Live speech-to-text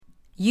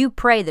You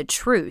pray the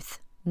truth,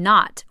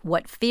 not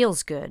what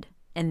feels good.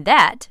 And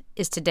that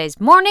is today's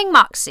Morning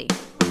Moxie.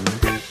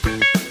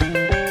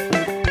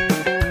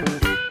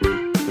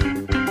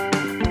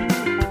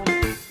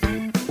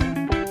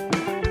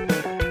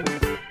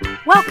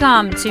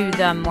 Welcome to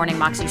the Morning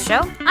Moxie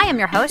Show. I am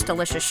your host,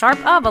 Alicia Sharp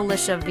of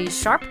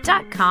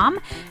AliciaVSharp.com.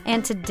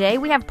 And today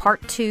we have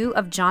part 2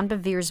 of John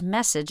Bevere's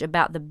message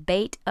about the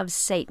bait of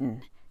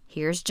Satan.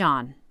 Here's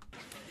John.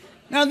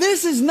 Now,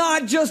 this is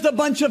not just a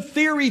bunch of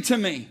theory to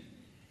me.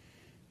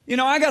 You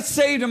know, I got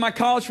saved in my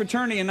college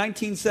fraternity in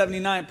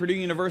 1979 at Purdue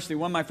University.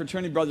 One of my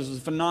fraternity brothers was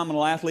a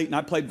phenomenal athlete, and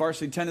I played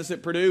varsity tennis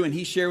at Purdue, and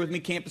he shared with me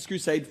Campus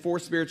Crusade, 4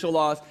 spiritual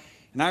laws,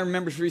 and I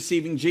remember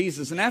receiving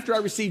Jesus. And after I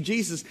received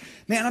Jesus,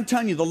 man, I'm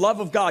telling you, the love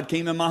of God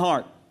came in my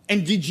heart.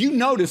 And did you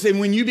notice, and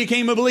when you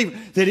became a believer,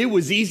 that it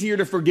was easier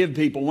to forgive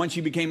people once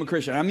you became a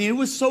Christian? I mean, it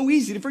was so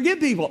easy to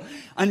forgive people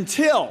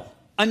until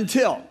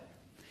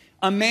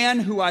a man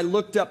who I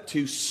looked up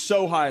to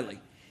so highly.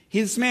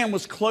 This man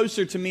was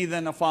closer to me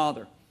than a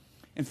father.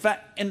 In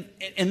fact,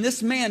 and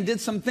this man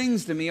did some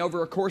things to me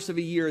over a course of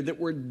a year that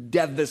were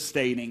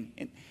devastating.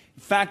 In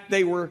fact,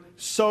 they were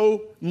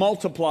so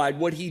multiplied,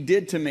 what he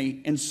did to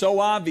me, and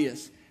so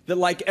obvious that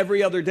like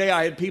every other day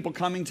I had people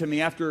coming to me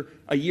after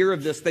a year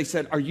of this. They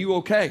said, "Are you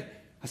okay?"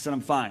 I said,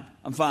 I'm fine.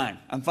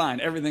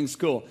 Everything's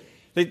cool.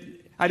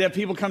 I'd have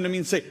people come to me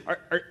and say,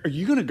 are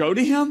you going to go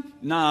to him?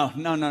 No.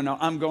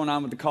 I'm going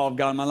on with the call of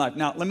God in my life.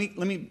 Now, let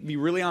me be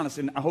really honest,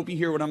 and I hope you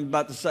hear what I'm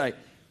about to say,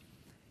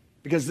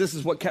 because this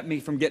is what kept me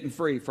from getting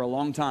free for a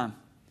long time.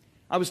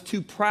 I was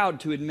too proud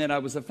to admit I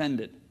was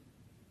offended.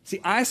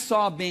 See, I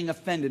saw being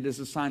offended as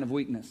a sign of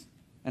weakness,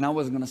 and I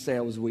wasn't going to say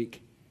I was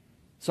weak.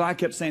 So I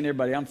kept saying to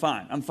everybody, I'm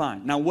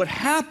fine. Now, what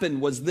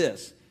happened was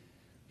this.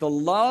 The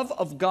love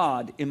of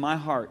God in my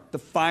heart, the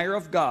fire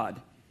of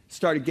God,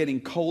 started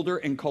getting colder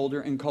and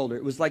colder and colder.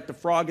 It was like the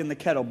frog in the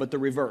kettle, but the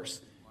reverse.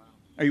 Wow.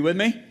 Are you with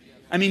me?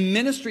 I mean,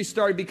 ministry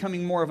started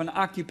becoming more of an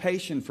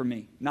occupation for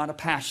me, not a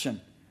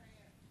passion.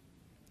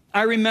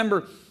 I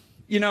remember,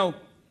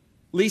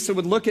 Lisa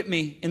would look at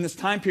me in this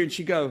time period.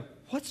 She'd go,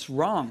 "What's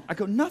wrong?" I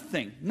go,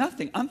 nothing.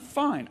 I'm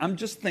fine. I'm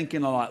just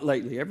thinking a lot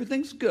lately.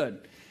 Everything's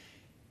good.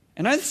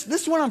 And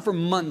this went on for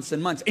months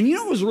and months. And you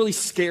know what was really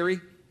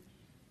scary?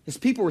 Is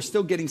people were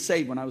still getting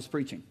saved when I was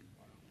preaching.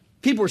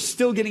 People were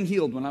still getting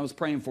healed when I was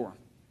praying for them.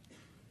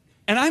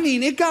 And I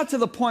mean, it got to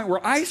the point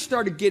where I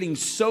started getting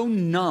so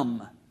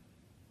numb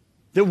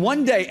that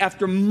one day,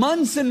 after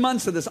months and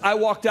months of this, I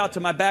walked out to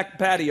my back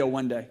patio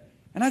one day.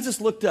 And I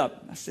just looked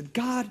up. I said,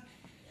 "God,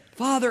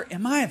 Father,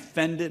 am I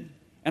offended?"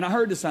 And I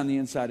heard this on the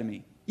inside of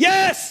me.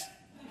 Yes!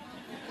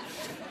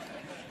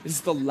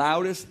 It's the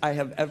loudest I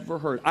have ever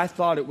heard. I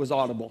thought it was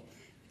audible,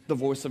 the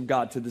voice of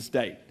God to this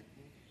day.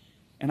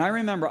 And I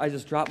remember I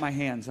just dropped my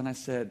hands and I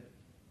said,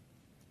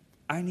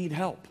 I need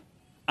help.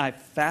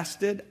 I've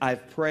fasted,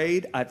 I've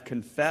prayed, I've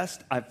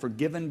confessed, I've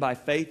forgiven by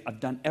faith. I've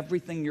done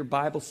everything your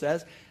Bible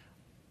says.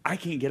 I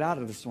can't get out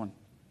of this one.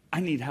 I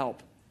need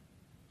help.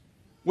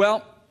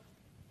 Well,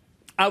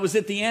 I was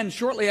at the end,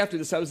 shortly after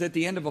this, I was at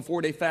the end of a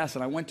 4-day fast,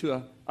 and I went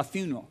to a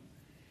funeral.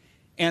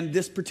 And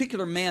this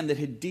particular man that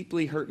had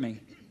deeply hurt me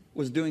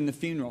was doing the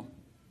funeral.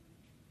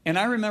 And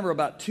I remember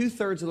about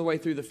 2/3 of the way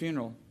through the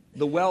funeral,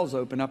 the wells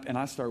opened up, and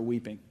I started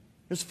weeping.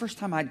 It was the first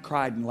time I'd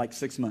cried in like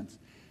 6 months.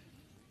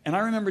 And I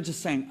remember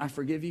just saying, I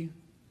forgive you,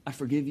 I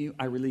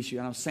release you.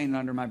 And I was saying it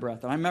under my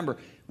breath. And I remember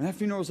when that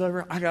funeral was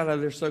over, I got out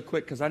of there so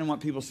quick because I didn't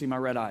want people to see my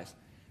red eyes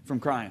from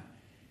crying.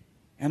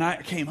 And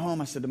I came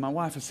home, I said to my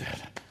wife, I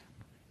said,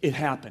 it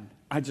happened.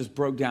 I just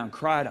broke down,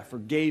 cried, I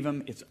forgave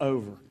him, it's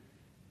over.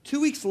 2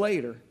 weeks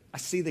later, I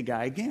see the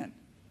guy again.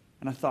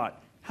 And I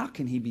thought, how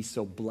can he be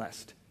so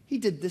blessed? He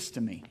did this to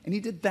me, and he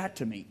did that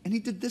to me, and he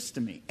did this to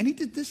me, and he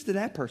did this to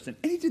that person,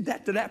 and he did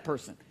that to that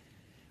person.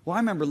 Well, I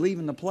remember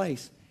leaving the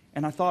place,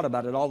 and I thought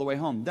about it all the way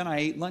home. Then I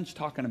ate lunch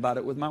talking about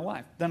it with my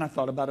wife. Then I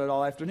thought about it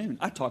all afternoon.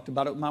 I talked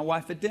about it with my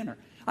wife at dinner.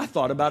 I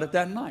thought about it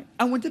that night.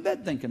 I went to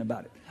bed thinking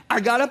about it. I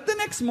got up the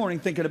next morning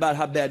thinking about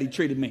how bad he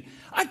treated me.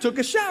 I took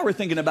a shower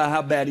thinking about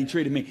how bad he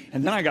treated me.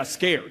 And then I got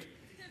scared.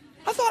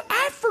 I thought,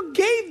 I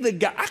forgave the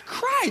guy. I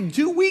cried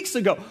 2 weeks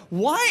ago.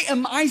 Why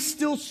am I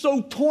still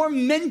so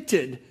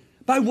tormented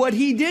by what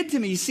he did to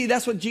me? You see,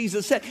 that's what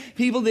Jesus said.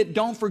 People that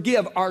don't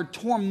forgive are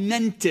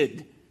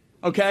tormented.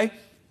 Okay?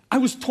 I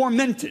was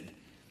tormented.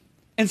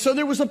 And so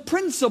there was a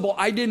principle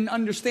I didn't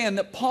understand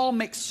that Paul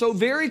makes so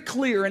very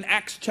clear in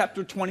Acts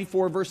chapter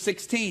 24, verse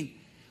 16.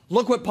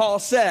 Look what Paul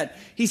said.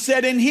 He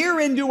said, "And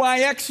herein do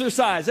I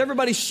exercise."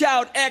 Everybody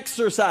shout,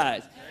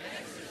 exercise.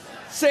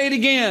 Say it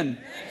again.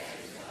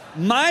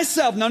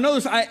 Myself. Now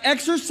notice, I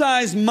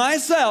exercise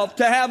myself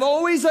to have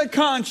always a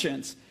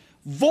conscience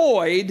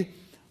void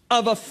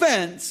of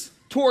offense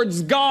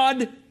towards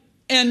God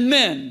and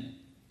men.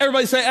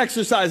 Everybody say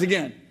exercise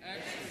again.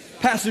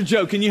 Exercise. Pastor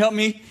Joe, can you help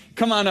me?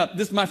 Come on up.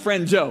 This is my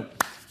friend Joe.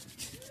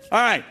 All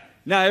right.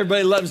 Now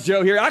everybody loves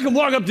Joe here. I can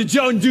walk up to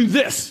Joe and do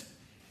this.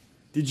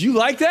 Did you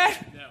like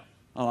that? No.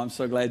 Oh, I'm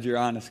so glad you're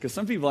honest, because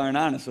some people aren't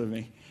honest with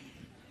me.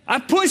 I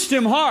pushed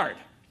him hard,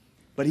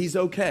 but he's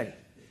okay.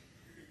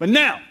 But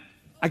now,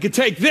 I could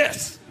take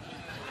this.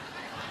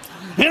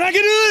 and I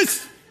can do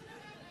this.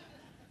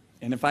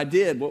 And if I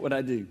did, what would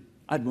I do?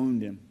 I'd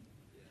wound him.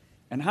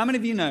 And how many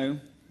of you know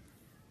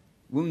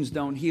wounds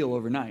don't heal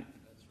overnight?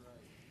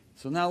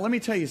 So now let me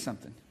tell you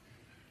something.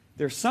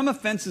 There's some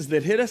offenses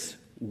that hit us,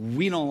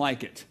 we don't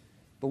like it.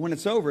 But when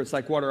it's over, it's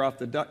like water off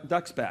the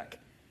duck's back.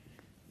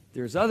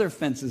 There's other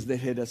offenses that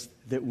hit us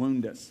that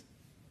wound us.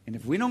 And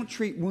if we don't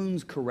treat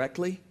wounds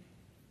correctly,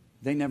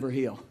 they never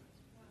heal.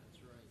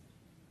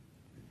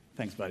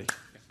 Thanks, buddy.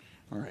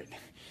 All right.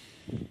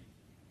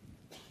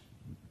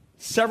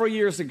 Several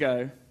years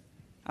ago,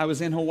 I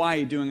was in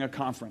Hawaii doing a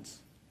conference,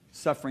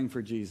 Suffering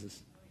for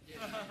Jesus.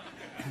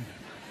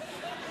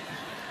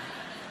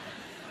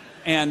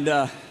 And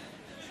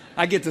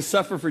I get to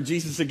suffer for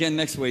Jesus again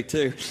next week,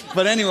 too.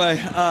 But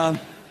anyway,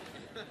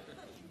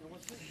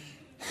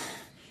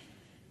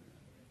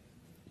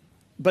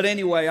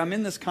 I'm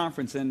in this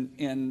conference,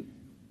 and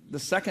the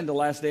second to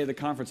last day of the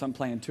conference, I'm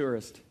playing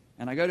tourist.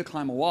 And I go to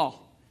climb a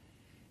wall.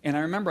 And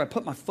I remember I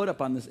put my foot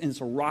up on this, and it's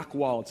a rock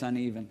wall, it's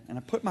uneven. And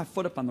I put my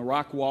foot up on the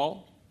rock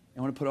wall,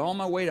 and when I put all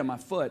my weight on my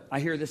foot,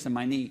 I hear this in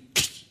my knee.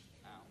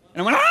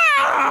 And I went,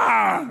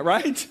 ah!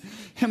 Right?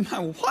 And my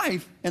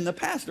wife and the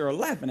pastor are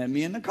laughing at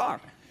me in the car.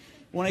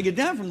 When I get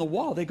down from the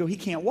wall, they go, he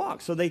can't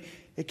walk. So they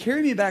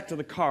carry me back to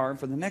the car, and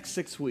for the next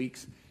 6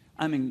 weeks,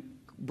 I'm in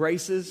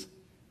braces,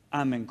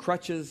 I'm in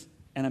crutches,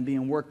 and I'm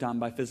being worked on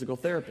by physical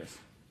therapists.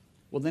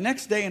 Well, the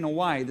next day in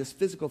Hawaii, this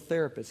physical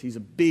therapist, he's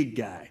a big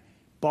guy,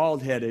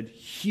 bald-headed,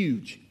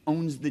 huge,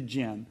 owns the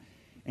gym,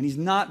 and he's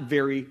not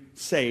very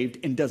saved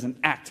and doesn't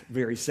act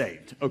very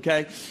saved,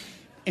 okay?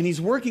 And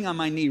he's working on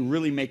my knee,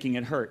 really making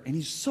it hurt. And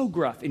he's so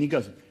gruff, and he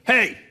goes,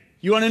 hey,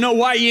 you want to know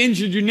why you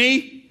injured your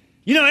knee?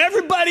 You know,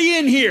 everybody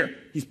in here,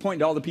 he's pointing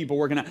to all the people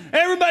working out,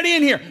 everybody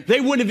in here,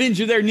 they wouldn't have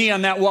injured their knee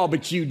on that wall,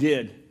 but you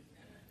did.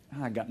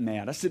 I got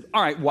mad. I said,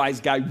 all right,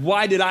 wise guy,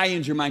 why did I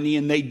injure my knee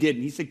and they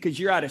didn't? He said, because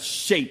you're out of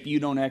shape,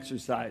 you don't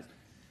exercise.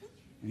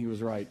 And he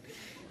was right.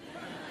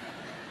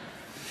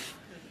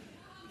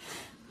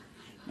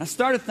 I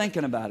started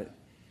thinking about it.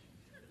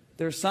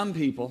 There are some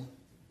people,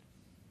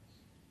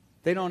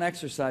 they don't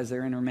exercise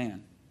their inner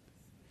man.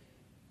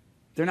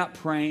 They're not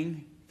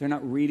praying. They're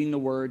not reading the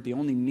Word. The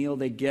only meal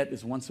they get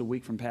is once a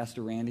week from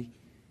Pastor Randy.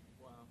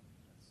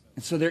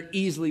 And so they're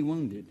easily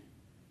wounded.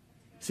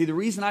 See, the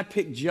reason I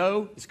picked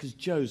Joe is because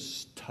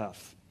Joe's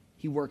tough.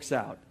 He works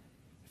out.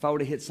 If I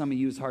would have hit some of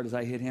you as hard as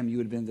I hit him, you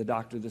would have been the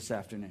doctor this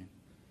afternoon.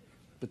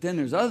 But then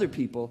there's other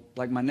people,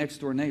 like my next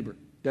door neighbor,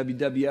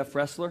 WWF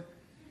wrestler.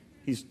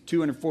 He's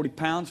 240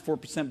 pounds,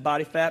 4%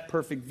 body fat,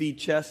 perfect V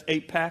chest,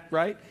 8-pack,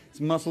 right? His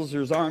muscles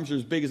or his arms are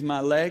as big as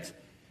my legs.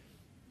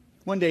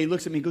 One day he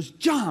looks at me and goes,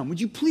 John, would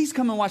you please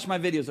come and watch my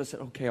videos? I said,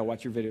 okay, I'll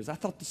watch your videos. I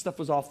thought this stuff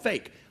was all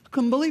fake. I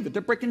couldn't believe it.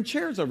 They're breaking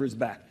chairs over his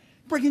back,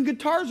 breaking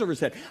guitars over his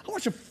head. I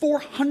watched a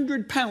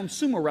 400-pound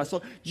sumo wrestler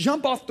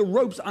jump off the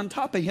ropes on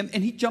top of him,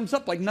 and he jumps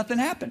up like nothing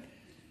happened.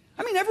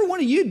 I mean, every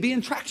one of you'd be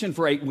in traction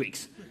for 8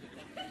 weeks.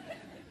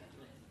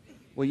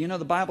 Well, you know,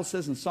 the Bible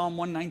says in Psalm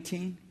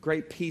 119,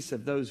 great peace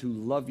have those who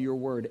love your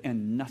word,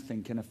 and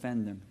nothing can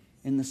offend them.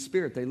 In the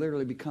spirit, they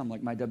literally become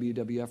like my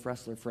WWF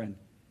wrestler friend.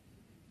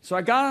 So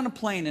I got on a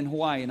plane in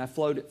Hawaii, and I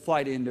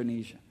fly to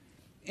Indonesia.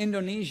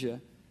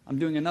 Indonesia, I'm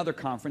doing another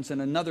conference, and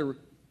another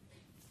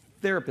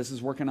therapist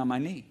is working on my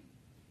knee.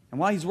 And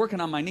while he's working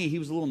on my knee, he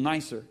was a little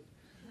nicer.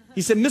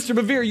 He said, Mr.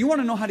 Bevere, you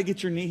want to know how to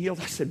get your knee healed?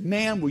 I said,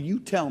 man, will you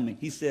tell me?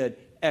 He said,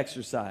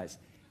 exercise.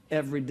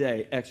 Every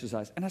day,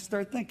 exercise. And I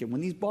started thinking, when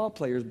these ball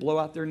players blow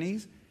out their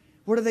knees,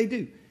 what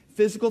do?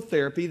 Physical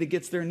therapy that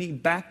gets their knee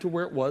back to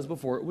where it was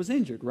before it was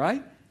injured,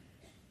 right?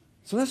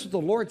 So that's what the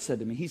Lord said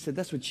to me. He said,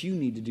 that's what you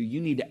need to do. You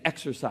need to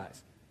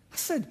exercise. I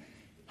said,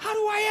 how do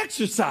I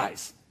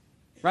exercise?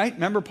 Right?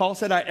 Remember Paul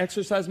said, I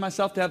exercise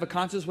myself to have a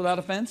conscience without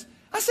offense?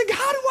 I said,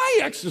 how do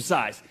I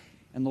exercise?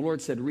 And the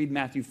Lord said, read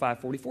Matthew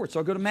 5:44. So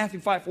I go to Matthew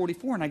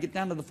 5:44, and I get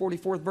down to the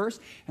 44th verse,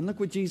 and look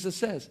what Jesus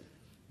says.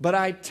 But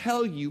I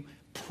tell you,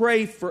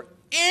 pray for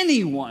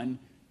anyone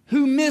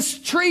who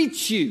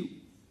mistreats you.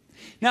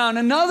 Now, in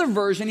another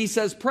version, he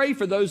says, pray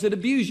for those that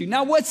abuse you.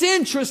 Now, what's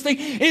interesting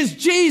is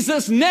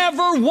Jesus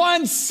never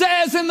once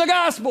says in the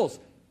Gospels,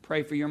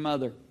 pray for your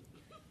mother.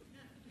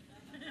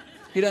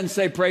 He doesn't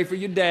say pray for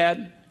your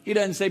dad. He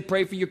doesn't say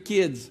pray for your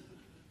kids.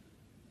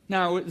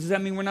 Now, does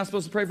that mean we're not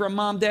supposed to pray for our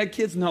mom, dad,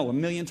 kids? No, a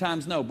million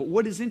times no. But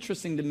what is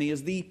interesting to me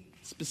is the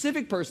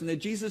specific person that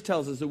Jesus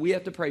tells us that we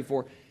have to pray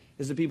for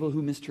is the people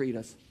who mistreat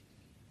us.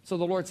 So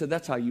the Lord said,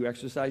 that's how you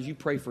exercise. You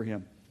pray for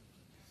him.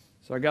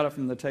 So I got up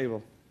from the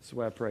table. That's the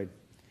way I prayed.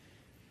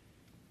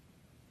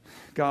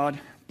 God,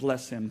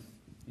 bless him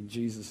in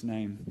Jesus'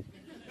 name.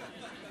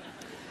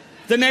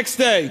 The next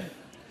day.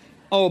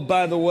 Oh,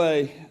 by the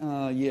way,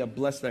 yeah,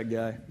 bless that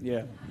guy.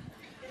 Yeah.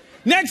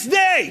 Next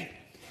day,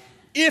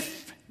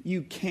 if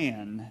you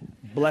can,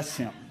 bless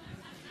him.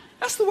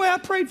 That's the way I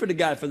prayed for the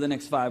guy for the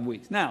next 5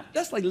 weeks. Now,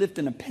 that's like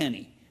lifting a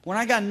penny. When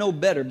I got no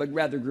better, but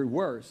rather grew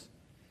worse,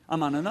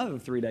 I'm on another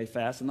 3-day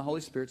fast, and the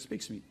Holy Spirit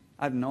speaks to me.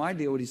 I have no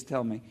idea what he's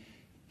telling me.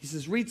 He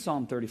says, read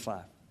Psalm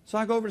 35. So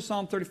I go over to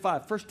Psalm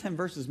 35. First 10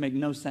 verses make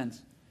no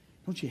sense.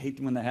 Don't you hate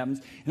when that happens?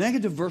 And then I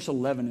get to verse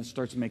 11, it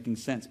starts making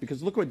sense.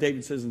 Because look what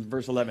David says in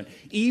verse 11.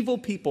 Evil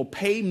people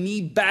pay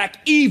me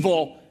back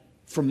evil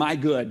for my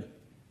good.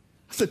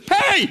 I said,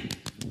 hey,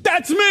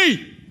 that's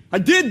me. I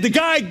did the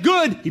guy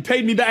good. He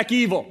paid me back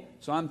evil.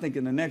 So I'm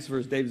thinking the next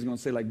verse, David's going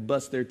to say, like,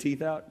 bust their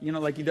teeth out, you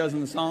know, like he does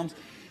in the Psalms.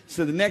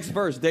 So the next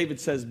verse,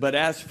 David says, but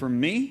as for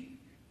me,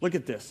 look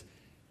at this.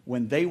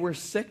 When they were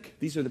sick,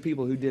 these are the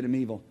people who did him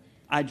evil.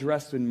 I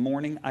dressed in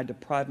mourning. I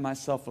deprived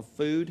myself of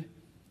food.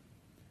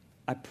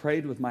 I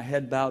prayed with my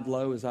head bowed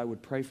low as I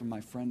would pray for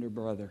my friend or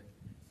brother.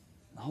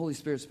 The Holy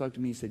Spirit spoke to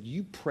me. He said,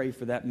 you pray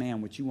for that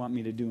man, what you want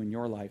me to do in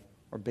your life,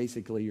 or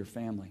basically your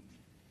family.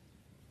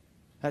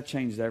 That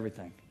changed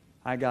everything.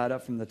 I got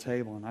up from the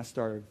table and I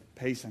started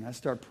pacing. I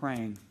started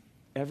praying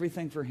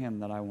everything for him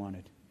that I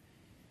wanted.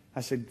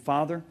 I said,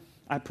 Father,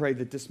 I pray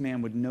that this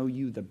man would know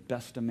you the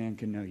best a man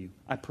can know you.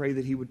 I pray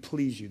that he would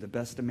please you the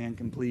best a man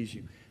can please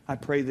you. I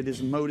pray that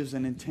his motives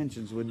and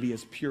intentions would be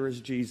as pure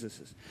as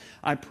Jesus's.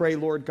 I pray,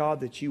 Lord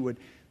God, that you would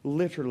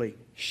literally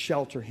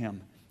shelter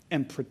him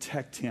and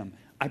protect him.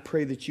 I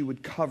pray that you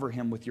would cover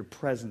him with your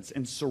presence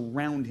and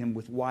surround him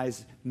with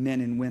wise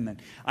men and women.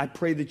 I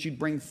pray that you'd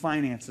bring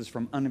finances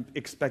from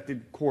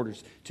unexpected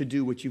quarters to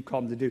do what you've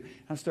called him to do.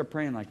 And I start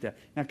praying like that.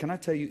 Now, can I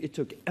tell you, it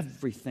took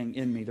everything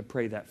in me to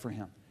pray that for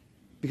him.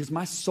 Because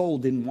my soul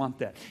didn't want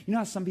that. You know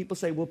how some people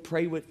say, well,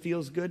 pray what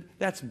feels good?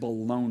 That's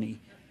baloney.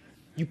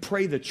 You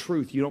pray the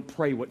truth. You don't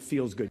pray what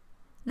feels good.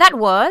 That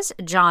was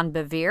John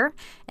Bevere,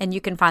 and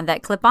you can find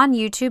that clip on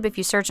YouTube if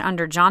you search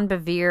under John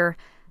Bevere,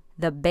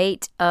 The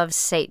Bait of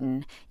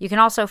Satan. You can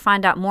also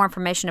find out more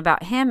information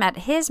about him at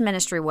his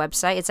ministry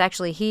website. It's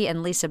actually he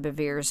and Lisa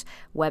Bevere's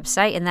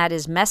website, and that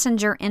is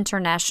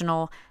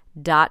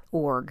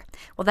messengerinternational.org.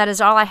 Well, that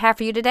is all I have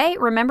for you today.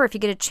 Remember, if you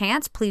get a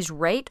chance, please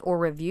rate or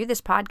review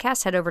this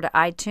podcast. Head over to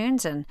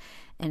iTunes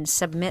and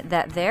submit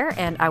that there,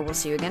 and I will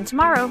see you again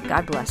tomorrow.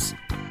 God bless.